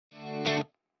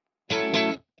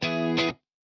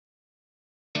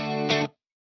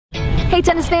Hey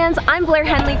tennis fans, I'm Blair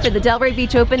Henley for the Delray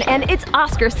Beach Open, and it's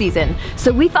Oscar season.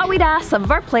 So we thought we'd ask some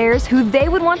of our players who they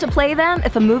would want to play them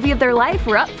if a movie of their life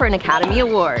were up for an Academy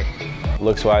Award.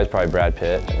 Looks wise, probably Brad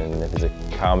Pitt, and if it's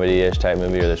a comedy-ish type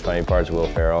movie or there's funny parts, Will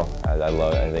Ferrell. I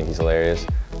love it, I think he's hilarious.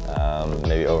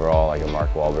 Maybe overall like a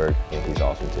Mark Wahlberg, I think he's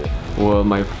awesome too. Well,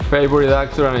 my favorite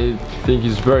actor, and I think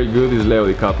he's very good, is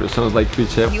Leo DiCaprio. Sounds like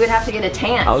cliché. You would have to get a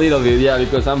tan. A little bit, yeah,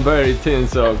 because I'm very thin,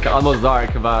 so almost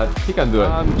dark, but he can do it.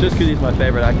 Just because he's my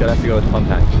favorite actor, I have to go with Tom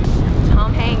Hanks.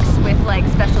 Tom Hanks with like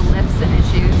special lips and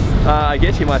issues. I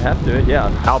guess you might have to, yeah.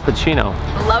 Al Pacino.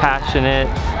 Love Passionate,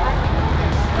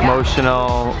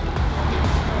 emotional,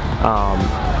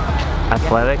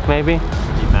 athletic maybe.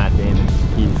 Matt Damon.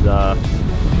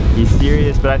 He's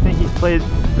serious, but I think he's played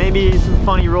maybe some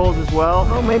funny roles as well.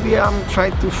 Well, maybe I'm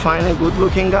trying to find a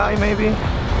good-looking guy, maybe,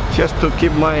 just to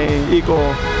keep my ego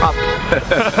up.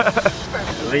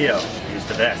 Leo, he's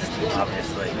the best,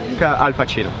 obviously. Al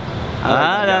Pacino.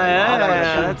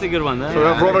 That's a good one. So we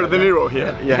have Robert De Niro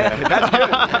here. Yeah,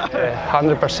 that's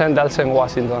good. 100% Denzel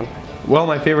Washington. Well,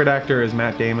 my favorite actor is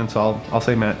Matt Damon, so I'll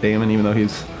say Matt Damon, even though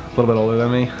he's a little bit older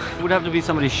than me. It would have to be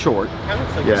somebody short,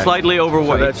 So slightly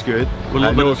overweight. that's good. With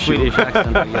a little bit of Swedish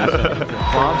accent, I guess.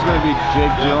 Bob's going to be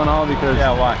Jake Gyllenhaal because,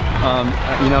 why?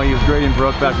 you know, he was great in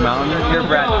Brokeback Mountain. You're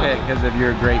Brad Pitt because of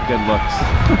your great good looks.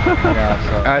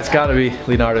 It's got to be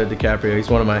Leonardo DiCaprio. He's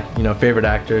one of my favorite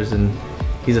actors, and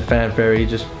he's a fan favorite.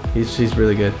 He's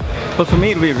really good. Well, for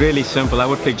me, it'd be really simple. I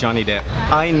would pick Johnny Depp.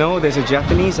 I know there's a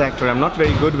Japanese actor. I'm not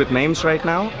very good with names right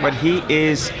now, but he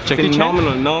is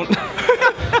phenomenal. No,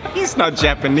 he's not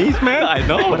Japanese, man. I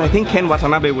know. But I think Ken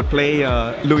Watanabe would play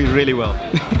Louis really well.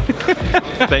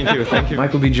 Thank you, thank you.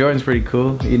 Michael B. Jordan's pretty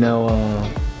cool. You know,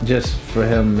 just for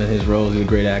him and his roles, he's a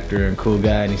great actor and cool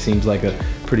guy, and he seems like a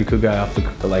pretty cool guy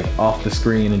off the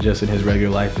screen and just in his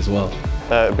regular life as well.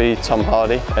 It'd be Tom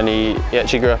Hardy, and he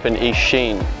actually grew up in East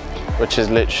Sheen, which is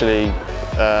literally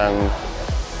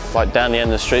like down the end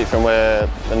of the street from where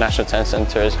the National Tennis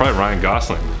Center is. Probably Ryan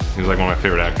Gosling. He's like one of my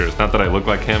favorite actors. Not that I look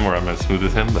like him or I'm as smooth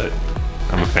as him, but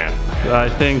I'm a fan. I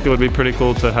think it would be pretty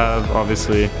cool to have,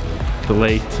 obviously, the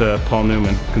late Paul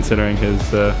Newman, considering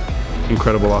his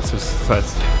incredible loss of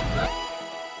success.